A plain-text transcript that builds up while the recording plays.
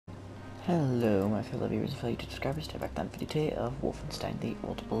Hello, my fellow viewers and fellow YouTube subscribers. Today back on video of Wolfenstein: The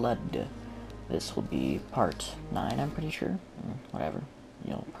Old Blood. This will be part 9, I'm pretty sure. Whatever.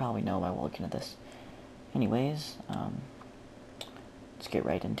 You'll probably know by looking at this. Anyways, let's get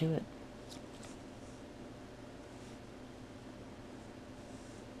right into it.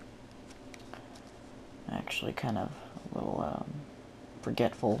 Actually, kind of a little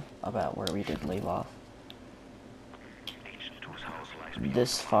forgetful about where we did leave off.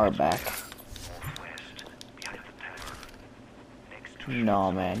 This far back.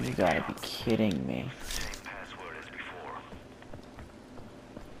 No, man, you gotta be kidding me.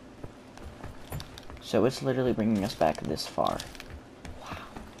 So it's literally bringing us back this far. Wow.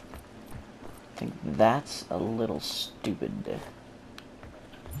 I think that's a little stupid.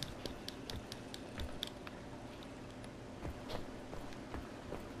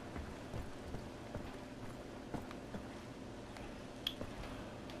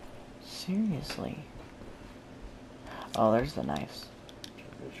 Seriously. Oh, there's the knives.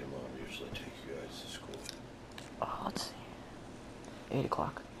 Does your mom usually take you guys to school? Oh, let's see. 8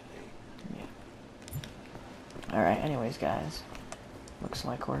 o'clock. Yeah. Alright, anyways, guys. Looks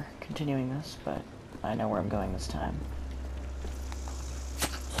like we're continuing this, but I know where I'm going this time.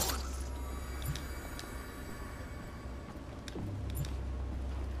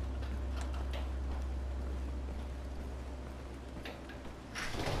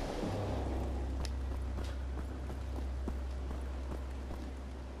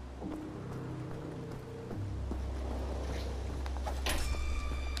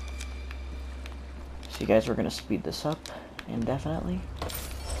 So you guys, we're gonna speed this up indefinitely.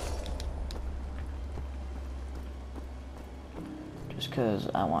 Just because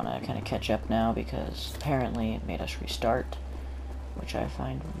I want to kind of catch up now, because apparently it made us restart, which I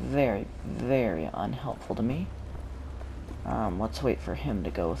find very, very unhelpful to me. Let's wait for him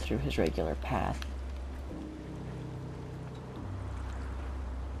to go through his regular path.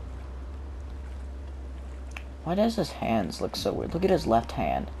 Why does his hands look so weird? Look at his left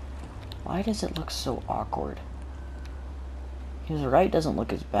hand. Why does it look so awkward? His right doesn't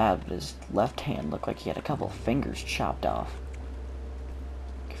look as bad, but his left hand looked like he had a couple fingers chopped off.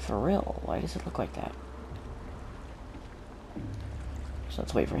 For real, why does it look like that? So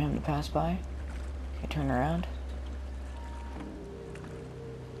let's wait for him to pass by. Okay, turn around.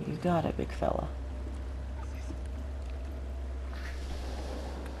 You got it, big fella.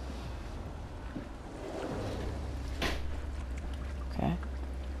 Okay.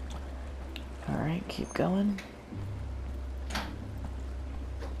 Alright, keep going.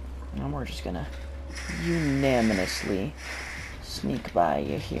 And we're just gonna unanimously sneak by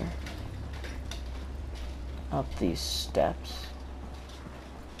you here. Up these steps.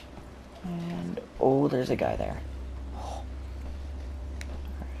 And, oh, there's a guy there. Oh.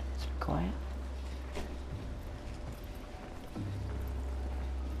 Alright, let's be quiet.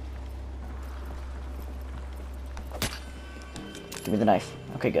 Give me the knife.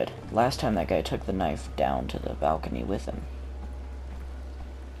 Okay, good. Last time that guy took the knife down to the balcony with him.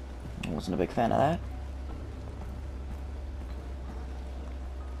 I wasn't a big fan of that.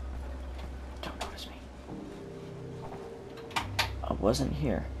 Don't notice me. I wasn't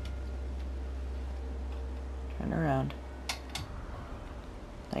here. Turn around.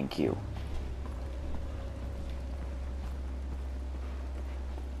 Thank you.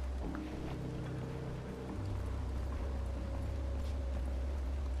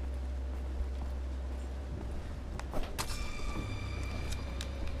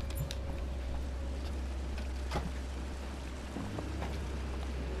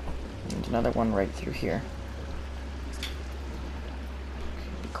 There's another one right through here.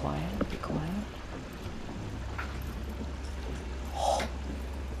 Be quiet, be quiet. Oh,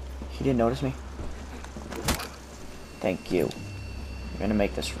 he didn't notice me. Thank you. You're gonna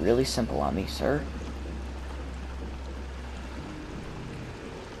make this really simple on me, sir.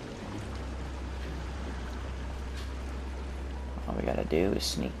 All we gotta do is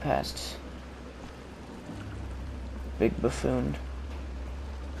sneak past Big Buffoon.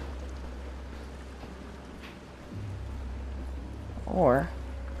 Or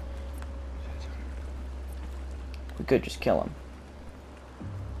we could just kill him.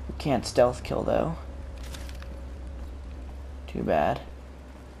 We can't stealth kill though. Too bad.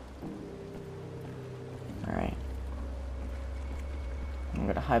 Alright. I'm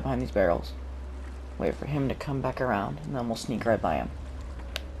gonna hide behind these barrels. Wait for him to come back around, and then we'll sneak right by him.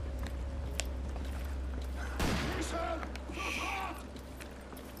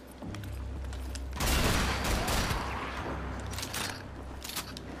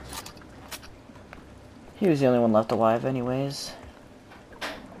 He was the only one left alive anyways.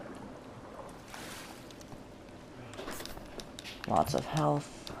 Lots of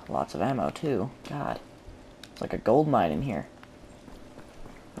health, lots of ammo too. God, it's like a gold mine in here.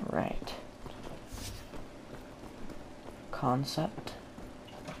 Alright. Concept.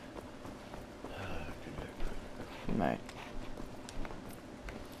 You might.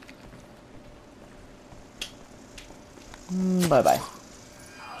 Bye-bye.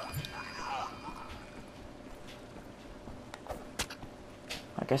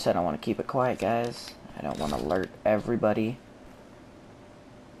 Like I said, I want to keep it quiet, guys. I don't want to alert everybody.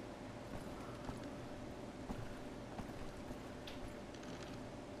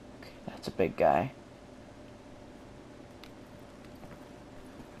 Okay, that's a big guy.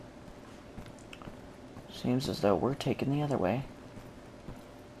 Seems as though we're taking the other way.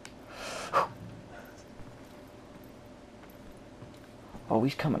 Oh,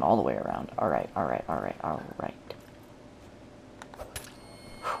 he's coming all the way around. Alright, alright, alright, alright.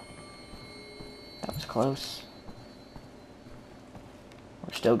 That was close.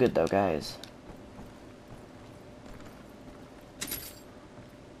 We're still good though, guys.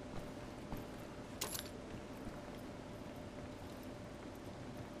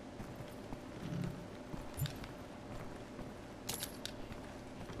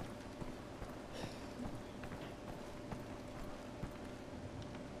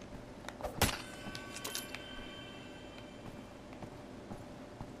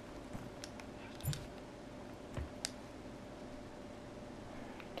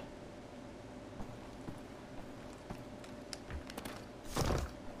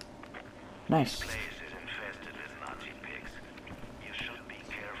 Nice. This place is infested with Nazi pigs. You should be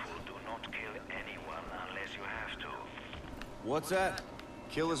careful. Do not kill anyone unless you have to. What's that?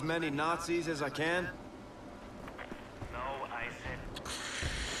 Kill as many Nazis as I can? No, I said...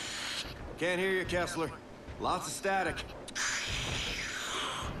 Can't hear you, Kessler. Lots of static.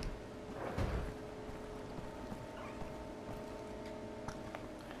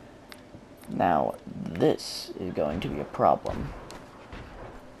 Now, this is going to be a problem.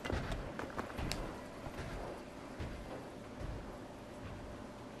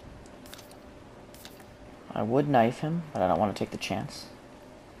 I would knife him, but I don't want to take the chance.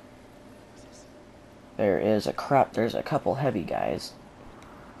 There's a couple heavy guys,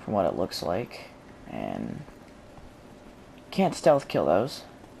 from what it looks like, and can't stealth kill those.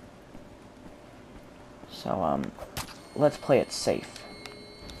 So, let's play it safe.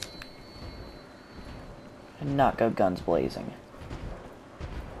 And not go guns blazing.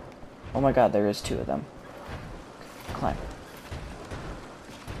 Oh my god, there is two of them. Climb.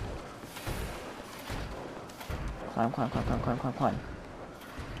 Climb, climb, climb, climb, climb, climb, climb.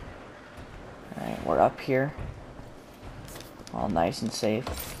 Alright, we're up here. All nice and safe.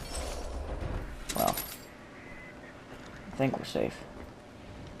 Well, I think we're safe.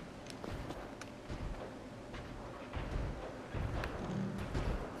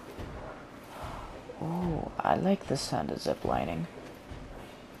 Ooh, I like the sound of ziplining.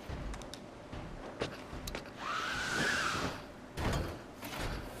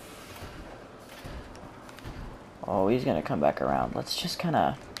 Oh, he's gonna come back around. Let's just kind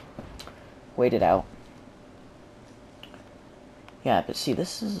of wait it out. Yeah, but see,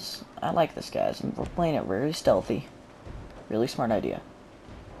 this is... I like this, guys. We're playing it very stealthy. Really smart idea.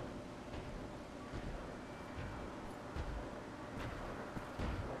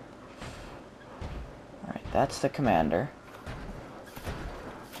 Alright, that's the commander.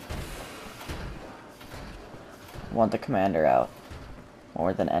 I want the commander out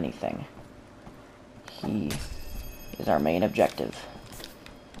more than anything. He is our main objective.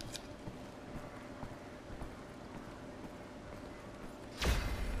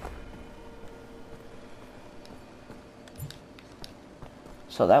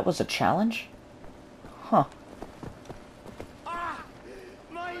 So that was a challenge? Huh. Ah,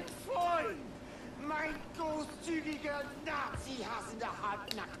 mein Freund! Mein großzügiger Nazi-hassender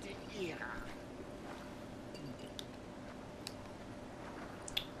halbnackte Ehre!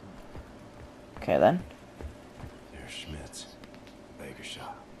 Okay then. There's Schmidt's. Baker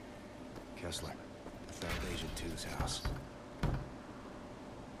shop. Kessler. I found Agent 2's house.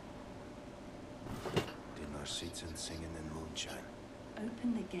 Did our seats and singing in moonshine.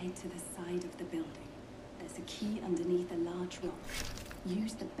 Open the gate to the side of the building. There's a key underneath a large rock.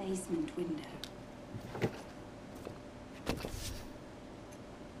 Use the basement window.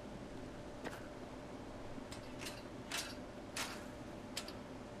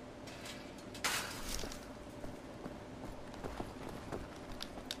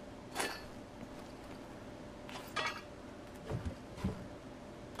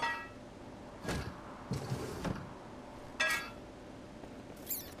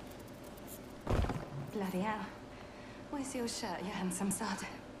 Bloody hell. Where's your shirt, you handsome sod?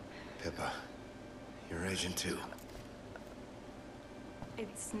 Pippa, you're Agent 2.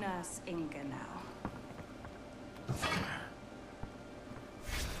 It's Nurse Inga now.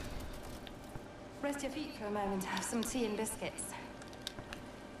 Rest your feet for a moment, have some tea and biscuits.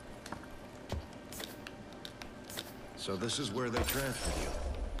 So this is where they transferred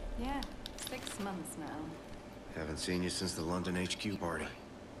you. Yeah, 6 months now. Haven't seen you since the London HQ party.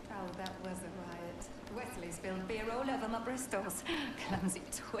 Oh, that was a riot. Wesley spilled beer all over my Bristols. Clumsy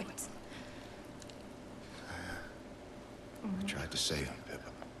twit. I tried to save him,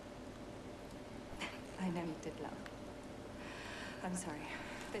 Pippa. I know you did, love. I'm sorry.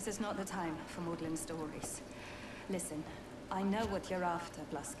 This is not the time for maudlin stories. Listen, I know what you're after,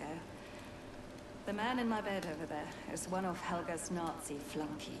 Blasco. The man in my bed over there is one of Helga's Nazi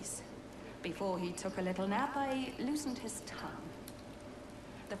flunkies. Before he took a little nap, I loosened his tongue.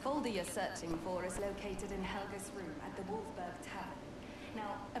 The folder you're searching for is located in Helga's room at the Wolfberg Tavern.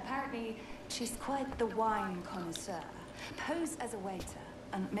 Now, apparently, she's quite the wine connoisseur. Pose as a waiter,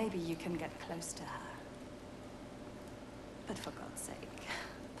 and maybe you can get close to her. But for God's sake,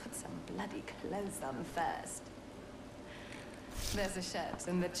 put some bloody clothes on first. There's a shirt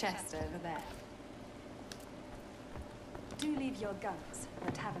in the chest over there. Do leave your guns.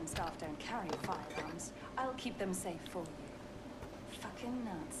 The tavern staff don't carry firearms. I'll keep them safe for you. Fucking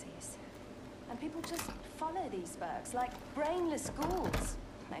Nazis. And people just follow these Bergs like brainless ghouls.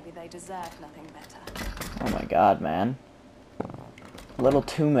 Maybe they deserve nothing better. Oh my god, man. A little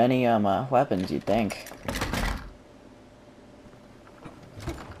too many, weapons, you'd think.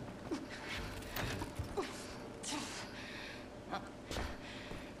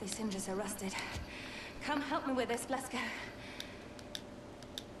 These hinges are rusted. Come help me with this, Blasco.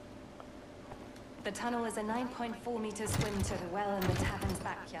 The tunnel is a 9.4-meter swim to the well in the tavern's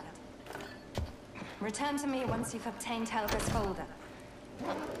backyard. Return to me once you've obtained Helga's folder.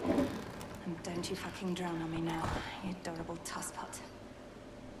 And don't you fucking drown on me now, you adorable tosspot.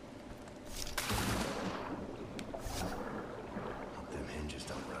 Hope them hinges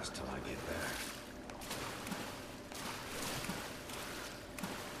don't rust till I get back.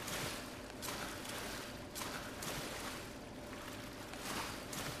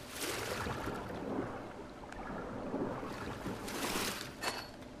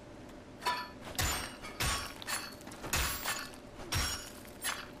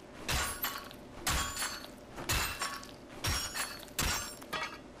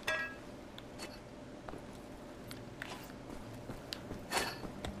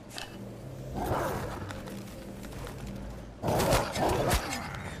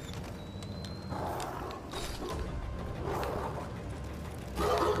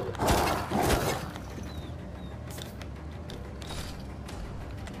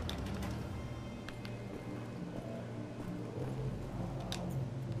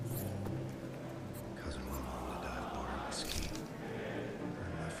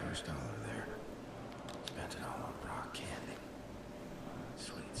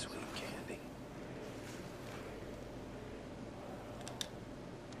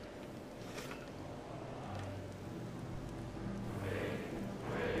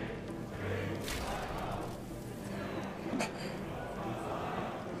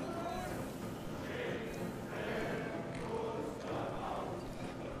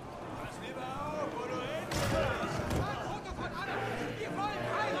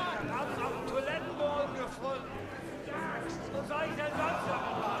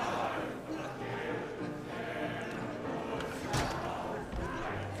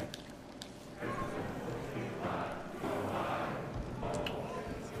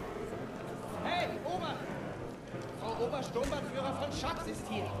 Sturmbannführer von Schatz ist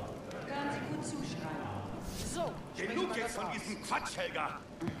hier. Hören Sie gut zuschreien. So, Genug jetzt von diesem Quatsch, Helga!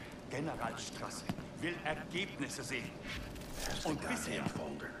 Generalstrasse will Ergebnisse sehen. Und bisher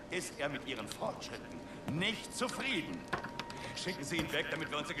ist er mit ihren Fortschritten nicht zufrieden. Schicken Sie ihn weg, damit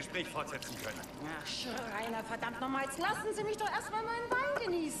wir unser Gespräch fortsetzen können. Ach, Schreiner, verdammt nochmal, jetzt lassen Sie mich doch erstmal meinen Wein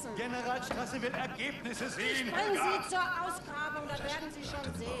genießen. Generalstrasse will Ergebnisse sehen, Bringen Helga! Sie zur Ausgrabung, da werden Sie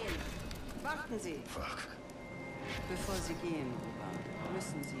schon sehen. Warten Sie. Fuck. Bevor Sie gehen, Ober,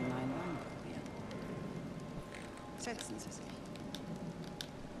 müssen Sie meinen Wein probieren. Setzen Sie sich.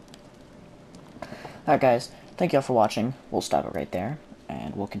 Alright guys, thank y'all for watching. We'll stop it right there,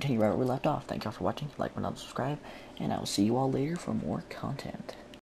 and we'll continue right where we left off. Thank y'all for watching. Like, comment, subscribe, and I will see you all later for more content.